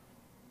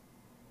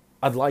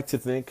I'd like to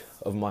think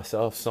of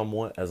myself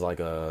somewhat as like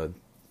a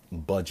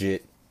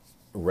budget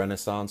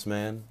Renaissance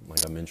man.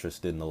 Like I'm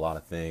interested in a lot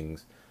of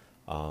things,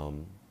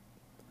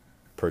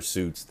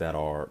 pursuits that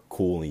are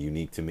cool and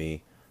unique to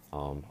me.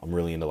 I'm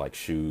really into like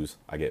shoes.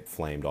 I get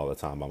flamed all the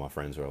time by my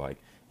friends who are like,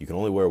 "You can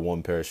only wear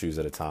one pair of shoes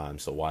at a time,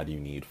 so why do you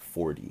need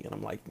 40?" And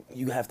I'm like,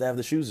 "You have to have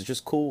the shoes. It's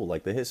just cool,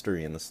 like the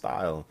history and the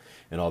style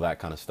and all that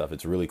kind of stuff.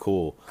 It's really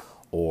cool."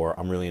 Or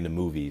I'm really into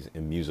movies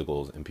and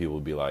musicals, and people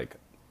would be like,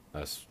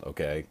 "That's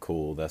okay,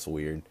 cool. That's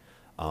weird."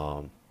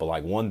 But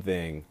like one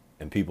thing,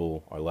 and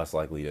people are less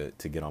likely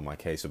to get on my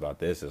case about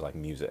this, is like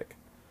music,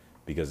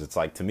 because it's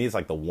like, to me, it's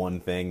like the one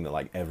thing that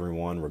like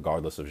everyone,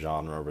 regardless of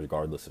genre,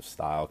 regardless of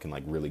style, can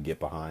like really get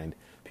behind.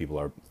 People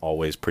are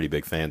always pretty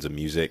big fans of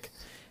music.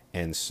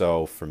 And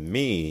so for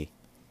me,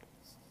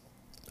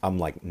 I'm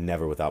like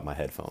never without my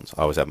headphones.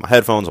 I always have my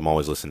headphones. I'm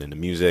always listening to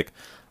music.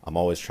 I'm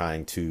always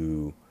trying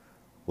to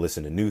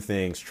listen to new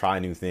things, try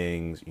new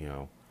things.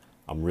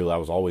 I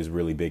was always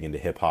really big into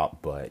hip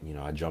hop, but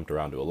I jumped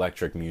around to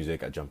electric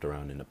music. I jumped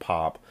around into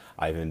pop.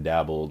 I even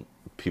dabbled.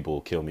 People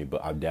will kill me,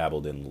 but I've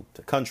dabbled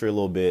into country a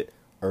little bit,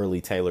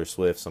 early Taylor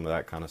Swift, some of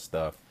that kind of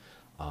stuff.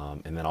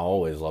 And then I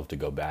always love to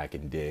go back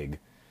and dig,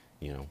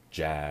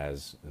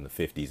 jazz in the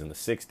 50s and the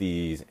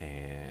 60s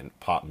and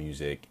pop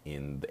music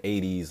in the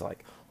 80s,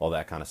 like all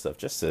that kind of stuff,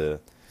 just to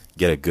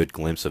get a good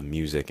glimpse of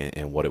music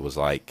and what it was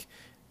like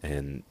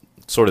and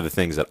sort of the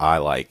things that I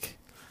like.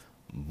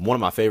 One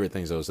of my favorite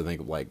things though is to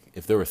think of, like,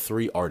 if there were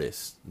three dead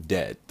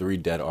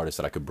artists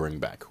that I could bring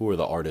back, who are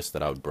the artists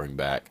that I would bring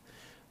back,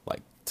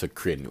 like to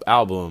create a new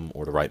album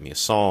or to write me a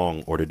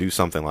song or to do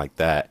something like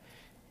that.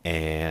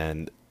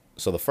 And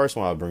so the first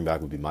one I would bring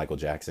back would be Michael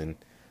Jackson.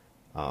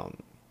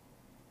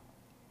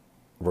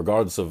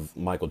 Regardless of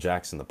Michael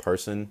Jackson, the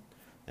person,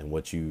 and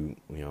what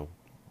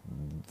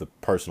the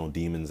personal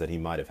demons that he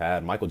might have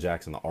had, Michael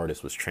Jackson, the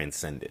artist, was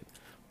transcendent,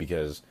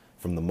 because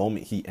from the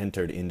moment he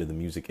entered into the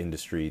music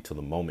industry to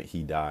the moment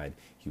he died,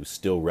 he was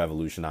still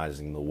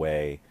revolutionizing the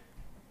way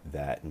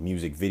that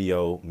music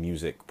video,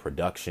 music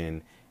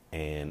production,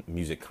 and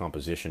music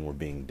composition were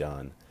being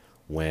done.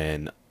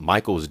 When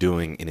Michael was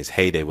doing in his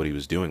heyday, what he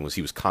was doing was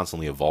he was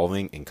constantly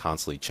evolving and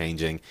constantly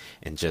changing,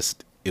 and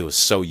just it was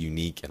so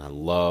unique. And I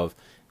love,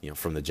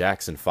 from the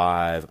Jackson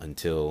 5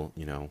 until,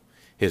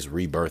 his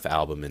Rebirth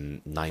album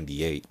in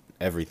 98,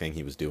 everything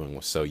he was doing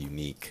was so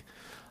unique.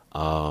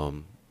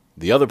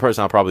 The other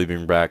person I'll probably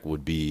bring back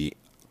would be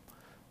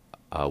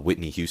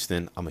Whitney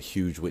Houston. I'm a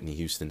huge Whitney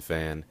Houston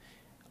fan.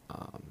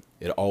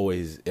 It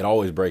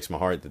always breaks my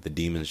heart that the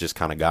demons just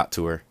kind of got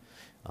to her,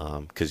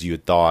 because you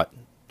had thought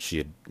she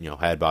had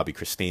had Bobby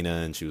Christina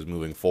and she was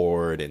moving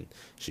forward, and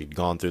she'd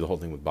gone through the whole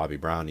thing with Bobby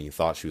Brown, and you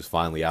thought she was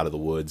finally out of the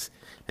woods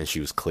and she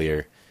was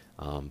clear.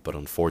 But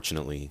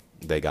unfortunately,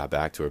 they got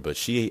back to her. But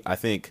I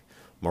think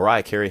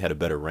Mariah Carey had a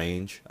better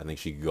range. I think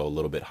she could go a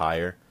little bit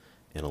higher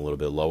and a little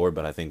bit lower,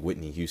 but I think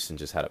Whitney Houston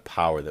just had a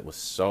power that was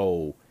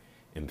so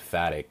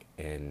emphatic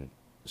and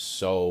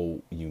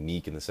so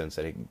unique, in the sense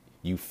that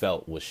you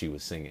felt what she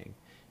was singing.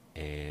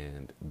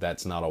 And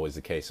that's not always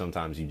the case.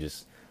 Sometimes you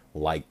just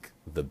like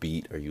the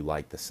beat or you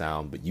like the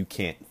sound, but you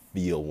can't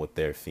feel what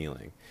they're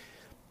feeling.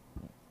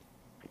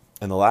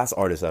 And the last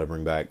artist that I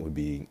bring back would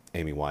be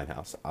Amy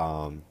Winehouse.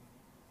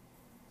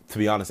 To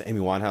be honest,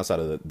 Amy Winehouse, out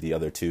of the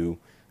other two,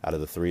 out of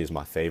the three, is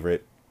my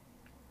favorite.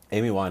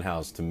 Amy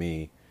Winehouse, to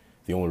me,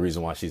 the only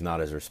reason why she's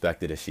not as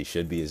respected as she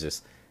should be is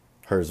just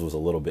hers was a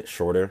little bit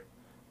shorter.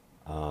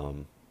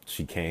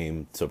 She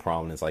came to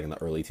prominence like in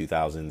the early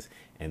 2000s,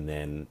 and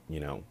then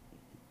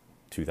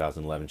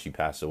 2011 she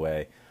passed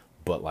away.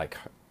 But like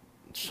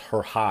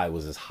her high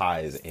was as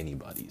high as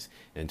anybody's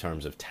in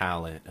terms of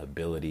talent,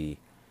 ability.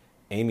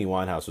 Amy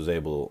Winehouse was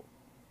able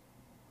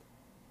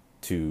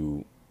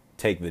to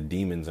take the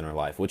demons in her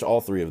life, which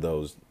all three of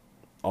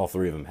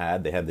them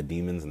had. They had the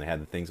demons and they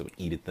had the things that would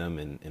eat at them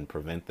and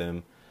prevent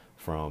them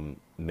from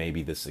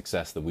maybe the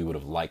success that we would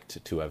have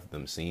liked to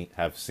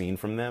have seen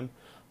from them.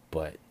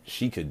 But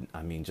she could,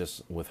 I mean,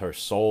 just with her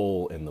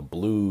soul and the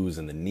blues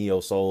and the neo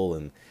soul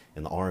and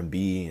the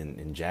R&B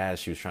and jazz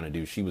she was trying to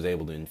do, she was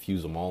able to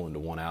infuse them all into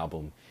one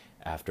album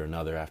after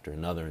another,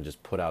 and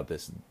just put out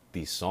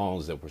these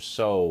songs that were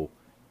so,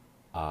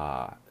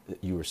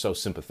 you were so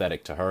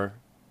sympathetic to her,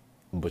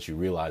 but you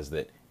realized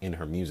that in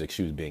her music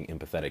she was being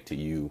empathetic to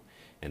you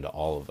and to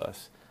all of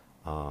us.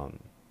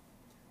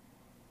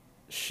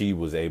 She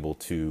was able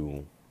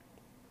to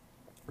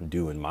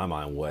do, in my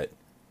mind, what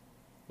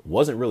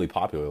wasn't really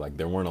popular. Like,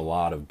 there weren't a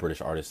lot of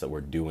British artists that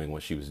were doing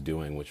what she was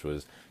doing, which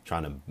was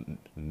trying to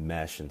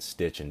mesh and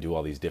stitch and do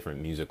all these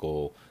different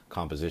musical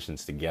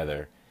compositions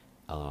together,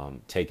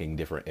 taking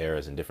different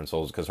eras and different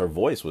souls. Because her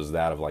voice was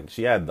that of, like,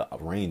 she had the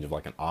range of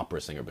like an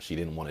opera singer, but she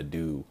didn't want to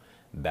do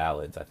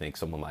ballads. I think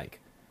someone like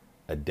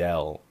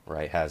Adele,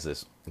 right, has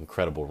this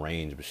incredible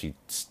range, but she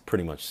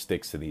pretty much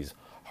sticks to these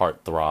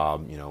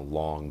heartthrob,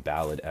 long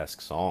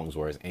ballad-esque songs,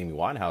 whereas Amy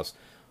Winehouse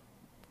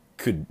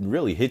could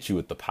really hit you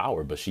with the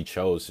power, but she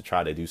chose to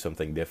try to do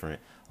something different,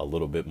 a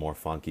little bit more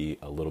funky,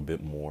 a little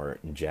bit more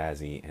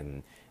jazzy,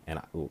 and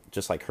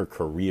just like her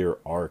career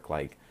arc,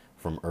 like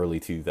from early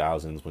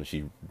 2000s when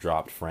she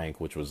dropped Frank,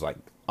 which was like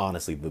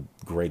honestly the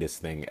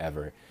greatest thing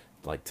ever,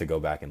 like to go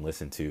back and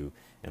listen to,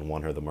 and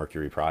won her the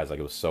Mercury Prize. Like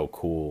it was so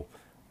cool.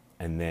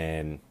 And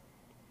then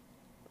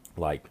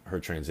like her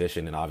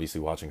transition, and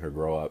obviously watching her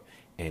grow up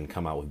and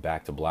come out with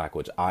Back to Black,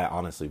 which I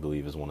honestly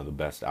believe is one of the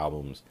best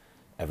albums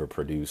ever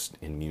produced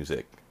in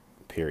music,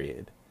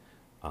 period.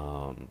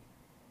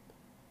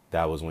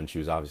 That was when she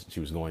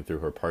was going through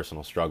her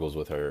personal struggles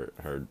with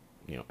her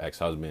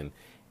ex-husband,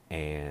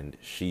 and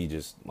she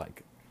just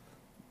like,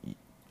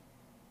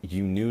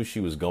 you knew she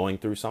was going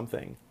through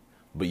something,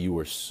 but you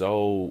were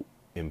so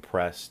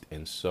impressed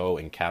and so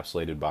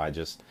encapsulated by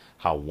just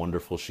how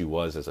wonderful she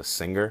was as a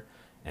singer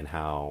and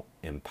how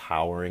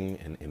empowering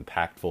and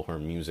impactful her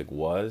music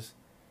was,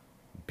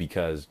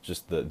 because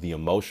just the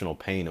emotional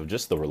pain of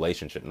just the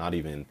relationship, not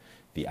even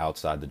the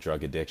outside, the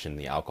drug addiction,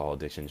 the alcohol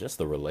addiction, just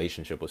the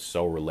relationship was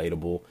so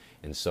relatable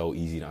and so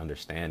easy to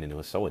understand, and it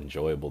was so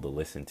enjoyable to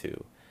listen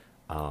to.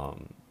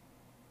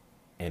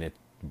 And it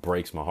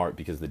breaks my heart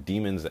because the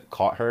demons that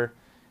caught her,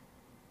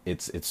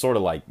 it's sort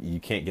of like you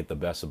can't get the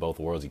best of both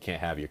worlds. You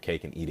can't have your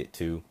cake and eat it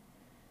too.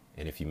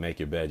 And if you make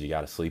your bed, you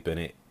got to sleep in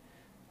it.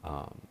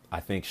 I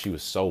think she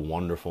was so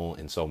wonderful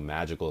and so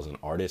magical as an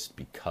artist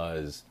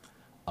because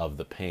of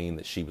the pain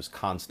that she was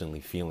constantly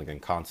feeling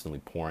and constantly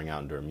pouring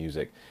out into her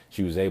music.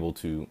 She was able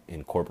to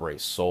incorporate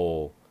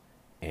soul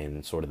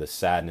and sort of the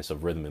sadness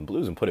of rhythm and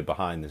blues and put it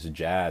behind this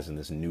jazz and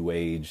this new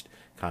aged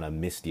kind of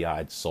misty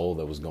eyed soul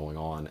that was going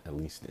on, at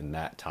least in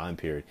that time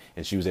period.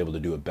 And she was able to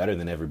do it better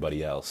than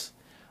everybody else.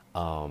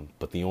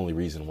 But the only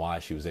reason why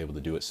she was able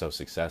to do it so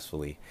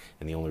successfully,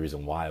 and the only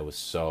reason why it was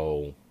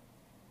so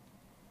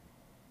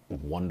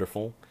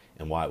wonderful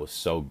and why it was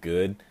so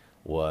good,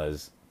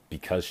 was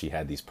because she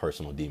had these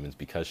personal demons,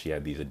 because she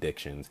had these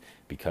addictions,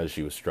 because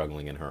she was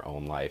struggling in her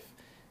own life.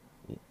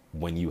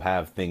 When you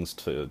have those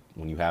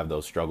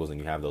struggles and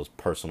you have those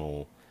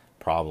personal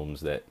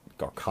problems that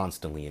are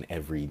constantly in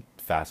every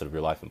facet of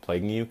your life and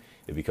plaguing you,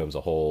 it becomes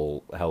a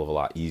whole hell of a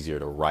lot easier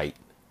to write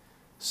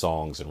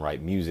songs and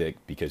write music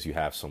because you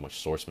have so much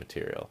source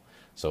material.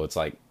 So it's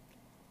like,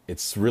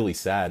 it's really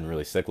sad and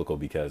really cyclical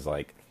because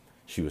like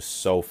she was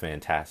so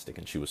fantastic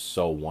and she was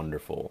so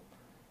wonderful,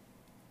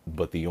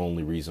 but the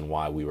only reason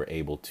why we were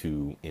able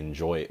to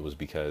enjoy it was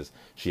because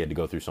she had to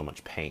go through so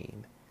much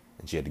pain,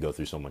 and she had to go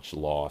through so much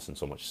loss and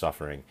so much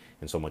suffering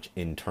and so much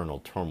internal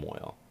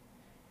turmoil.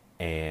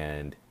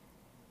 And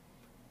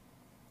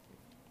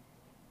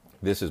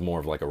this is more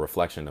of like a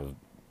reflection of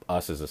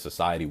us as a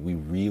society. We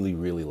really,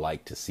 really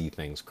like to see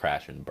things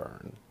crash and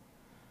burn.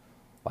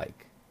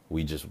 Like,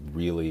 we just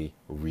really,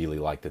 really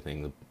like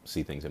to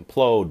see things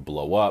implode,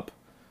 blow up,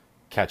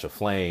 catch a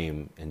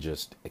flame, and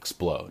just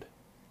explode.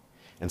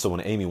 And so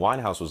when Amy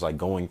Winehouse was like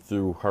going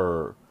through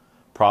her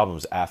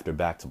problems after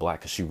Back to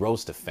Black, because she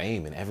rose to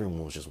fame and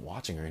everyone was just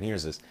watching her, and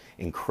here's this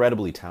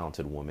incredibly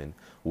talented woman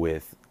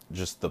with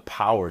just the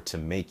power to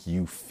make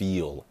you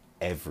feel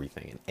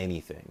everything and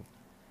anything,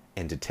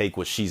 and to take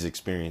what she's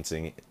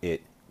experiencing,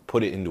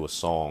 put it into a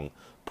song,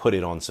 put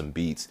it on some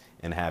beats,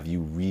 and have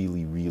you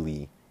really,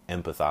 really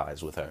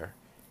empathize with her.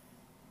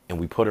 And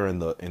we put her in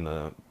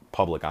the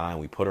public eye, and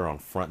we put her on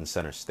front and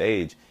center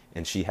stage,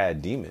 and she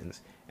had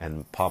demons,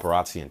 and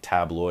paparazzi and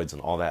tabloids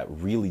and all that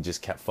really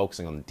just kept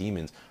focusing on the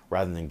demons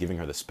rather than giving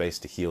her the space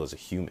to heal as a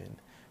human.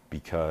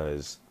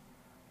 Because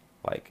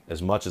like,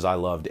 as much as I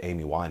loved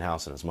Amy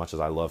Winehouse and as much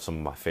as I love some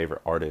of my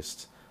favorite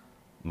artists,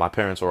 my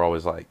parents were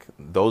always like,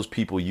 those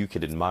people, you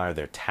could admire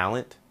their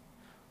talent,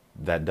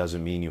 that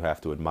doesn't mean you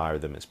have to admire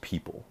them as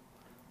people.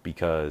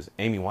 Because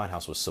Amy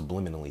Winehouse was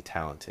subliminally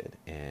talented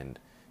and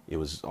it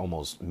was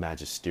almost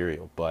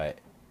magisterial, but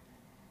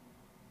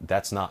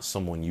that's not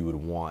someone you would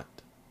want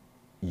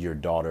your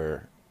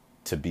daughter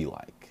to be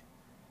like.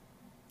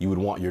 You would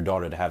want your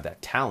daughter to have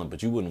that talent,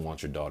 but you wouldn't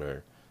want your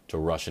daughter to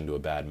rush into a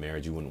bad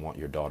marriage. You wouldn't want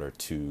your daughter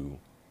to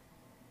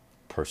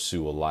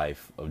pursue a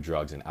life of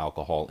drugs and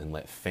alcohol and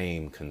let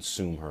fame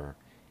consume her.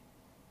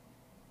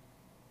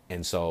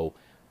 And so,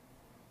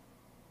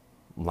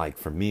 like,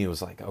 for me, it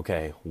was like,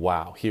 okay,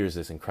 wow, here's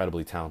this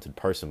incredibly talented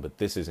person, but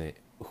this isn't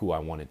who I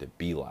wanted to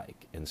be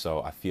like. And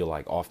so I feel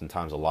like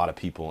oftentimes a lot of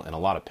people and a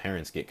lot of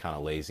parents get kind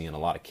of lazy, and a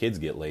lot of kids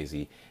get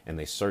lazy, and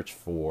they search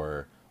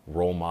for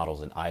role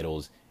models and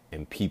idols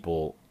and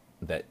people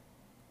that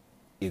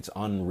it's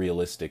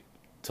unrealistic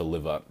to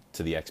live up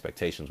to the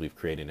expectations we've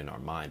created in our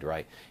mind,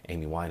 right?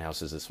 Amy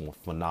Winehouse is this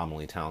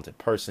phenomenally talented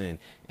person,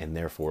 and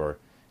therefore,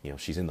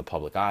 she's in the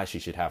public eye, she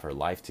should have her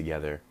life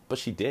together, but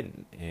she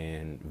didn't.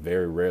 And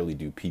very rarely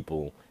do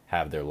people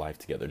have their life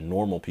together.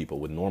 Normal people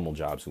with normal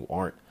jobs who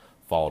aren't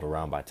followed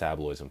around by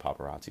tabloids and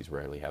paparazzis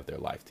rarely have their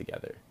life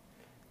together.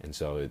 And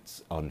so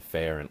it's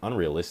unfair and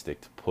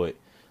unrealistic to put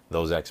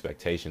those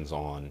expectations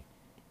on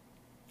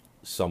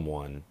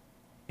someone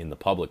in the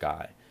public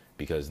eye,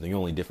 because the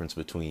only difference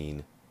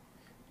between,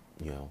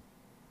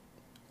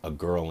 a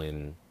girl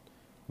in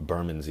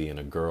Bermondsey and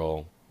a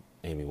girl,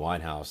 Amy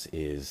Winehouse,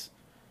 is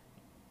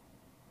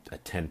a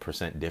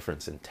 10%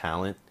 difference in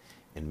talent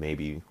and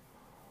maybe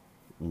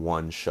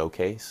one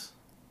showcase.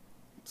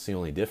 It's the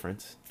only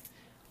difference.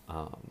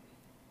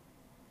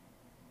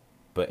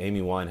 But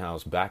Amy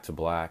Winehouse, Back to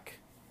Black,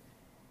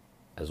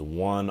 as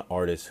one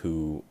artist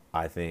who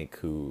I think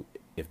who,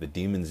 if the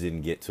demons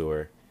didn't get to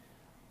her,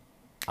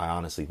 I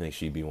honestly think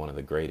she'd be one of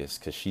the greatest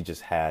because she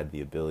just had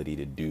the ability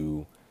to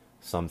do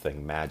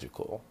something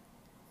magical,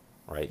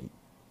 right?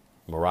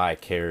 Mariah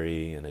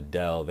Carey and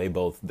Adele,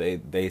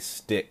 they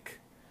stick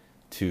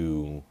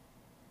to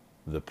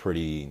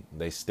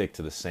they stick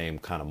to the same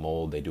kind of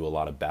mold. They do a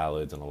lot of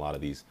ballads and a lot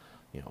of these,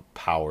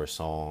 power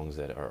songs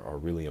that are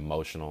really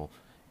emotional.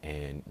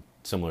 And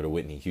similar to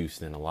Whitney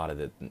Houston, a lot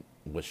of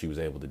what she was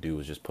able to do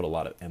was just put a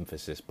lot of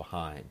emphasis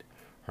behind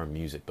her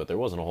music, but there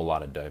wasn't a whole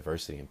lot of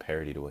diversity and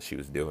parody to what she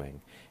was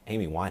doing.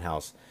 Amy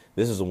Winehouse,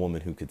 this is a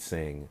woman who could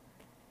sing,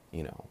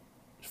 you know,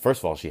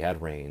 first of all, she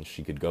had range.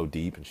 She could go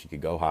deep and she could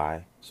go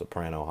high,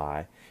 soprano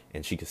high,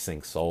 and she could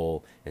sing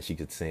soul and she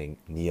could sing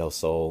neo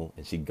soul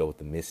and she could go with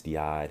the misty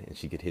eyed and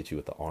she could hit you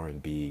with the R&B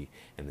and B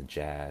and the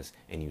jazz.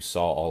 And you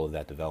saw all of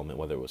that development,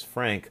 whether it was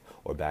Frank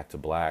or Back to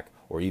Black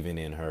or even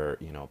in her,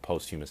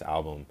 posthumous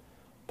album,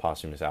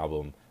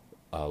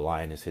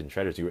 Lioness Hidden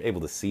Treasures. You were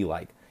able to see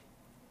like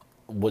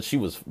what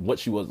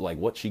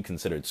she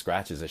considered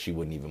scratches that she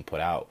wouldn't even put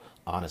out.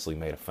 Honestly,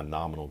 made a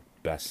phenomenal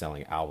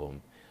best-selling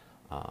album.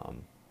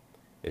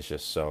 It's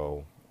just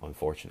so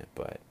unfortunate,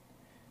 but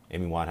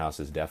Amy Winehouse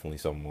is definitely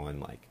someone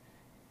like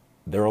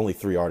there are only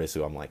three artists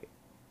who I'm like,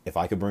 if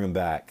I could bring them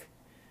back,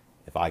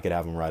 if I could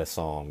have them write a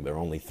song, there are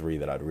only three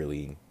that I'd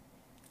really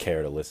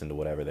care to listen to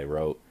whatever they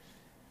wrote.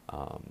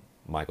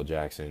 Michael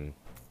Jackson,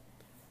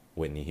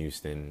 Whitney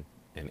Houston,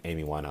 and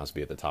Amy Winehouse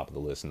be at the top of the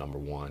list, number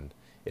one.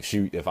 If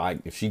she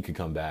could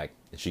come back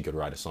and she could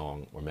write a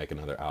song or make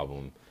another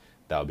album,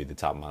 that would be the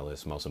top of my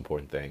list. Most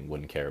important thing.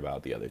 Wouldn't care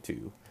about the other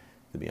two.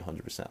 To be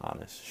 100%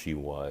 honest, she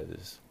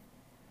was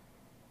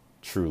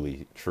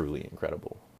truly, truly incredible.